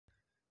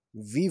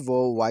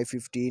Vivo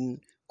Y15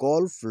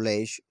 call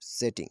flash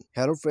setting.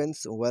 Hello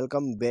friends,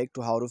 welcome back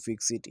to How to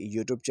Fix It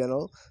YouTube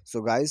channel.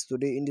 So guys,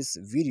 today in this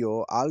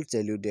video I'll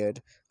tell you that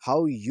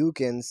how you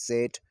can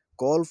set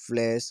call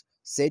flash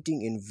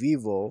setting in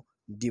Vivo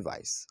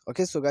device.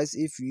 Okay, so guys,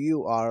 if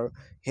you are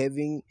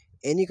having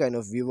any kind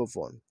of Vivo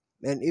phone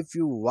and if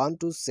you want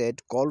to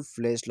set call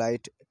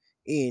flashlight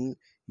in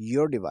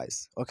your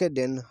device, okay,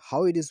 then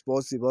how it is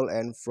possible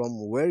and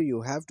from where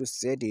you have to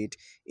set it,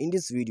 in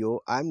this video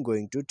I'm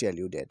going to tell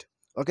you that.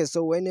 Okay,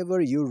 so whenever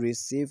you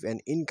receive an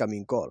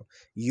incoming call,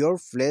 your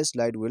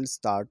flashlight will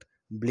start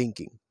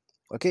blinking.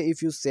 Okay,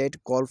 if you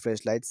set call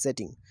flashlight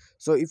setting.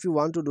 So if you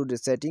want to do the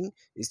setting,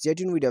 stay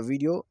tuned with the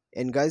video.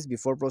 And guys,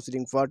 before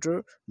proceeding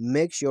further,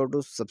 make sure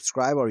to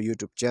subscribe our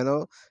YouTube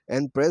channel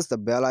and press the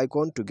bell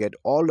icon to get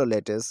all the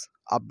latest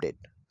update.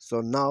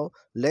 So now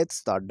let's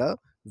start the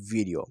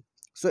video.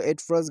 So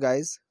at first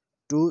guys,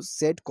 to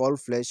set call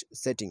flash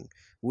setting,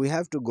 we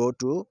have to go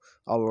to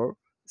our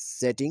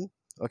setting.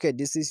 Okay,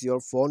 this is your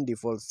phone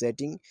default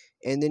setting,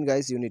 and then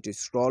guys you need to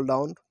scroll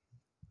down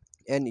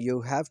and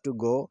you have to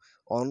go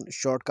on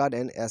shortcut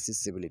and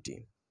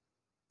accessibility.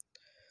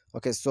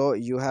 Okay, so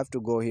you have to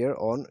go here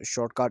on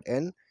shortcut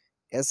and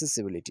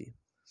accessibility.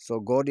 So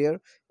go there,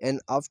 and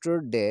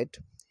after that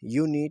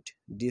you need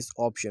this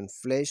option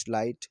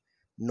flashlight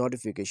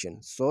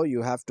notification. So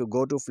you have to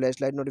go to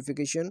flashlight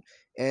notification,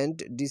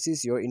 and this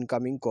is your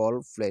incoming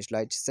call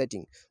flashlight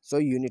setting. So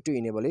you need to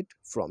enable it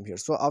from here.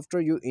 So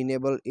after you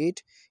enable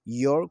it,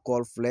 your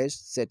call flash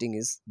setting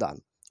is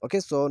done. Okay,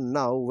 so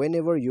now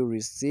whenever you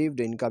receive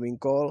the incoming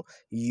call,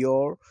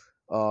 your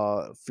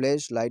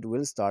flashlight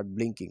will start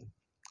blinking.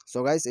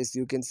 So guys, as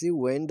you can see,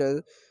 when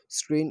the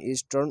screen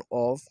is turned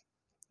off,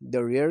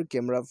 the rear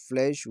camera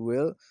flash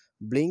will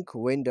blink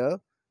when the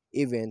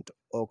event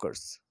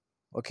occurs.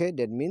 Okay,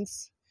 that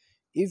means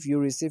if you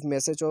receive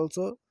message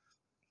also,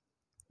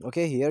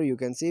 okay, here you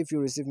can see if you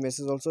receive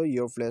message also,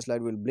 your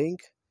flashlight will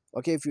blink.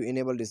 Okay, if you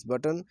enable this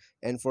button,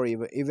 and for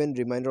event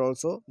reminder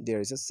also there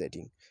is a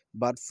setting,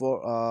 but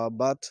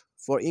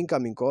for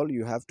incoming call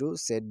you have to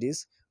set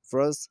this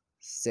first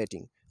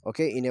setting.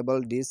 Okay,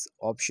 enable this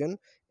option,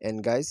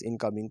 and guys,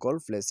 incoming call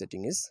flash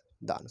setting is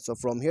done. So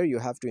from here you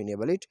have to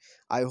enable it.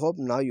 I hope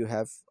now you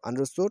have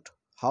understood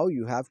how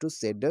you have to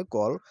set the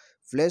call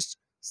flash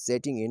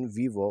setting in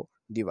Vivo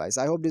device.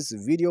 I hope this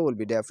video will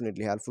be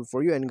definitely helpful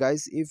for you. And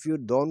guys, if you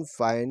don't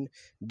find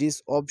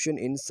this option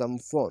in some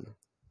phone,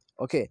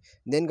 okay,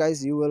 then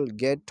guys you will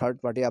get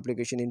third-party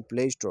application in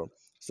Play Store.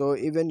 So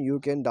even you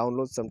can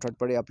download some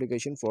third-party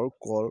application for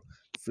call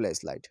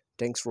flashlight.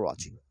 Thanks for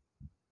watching.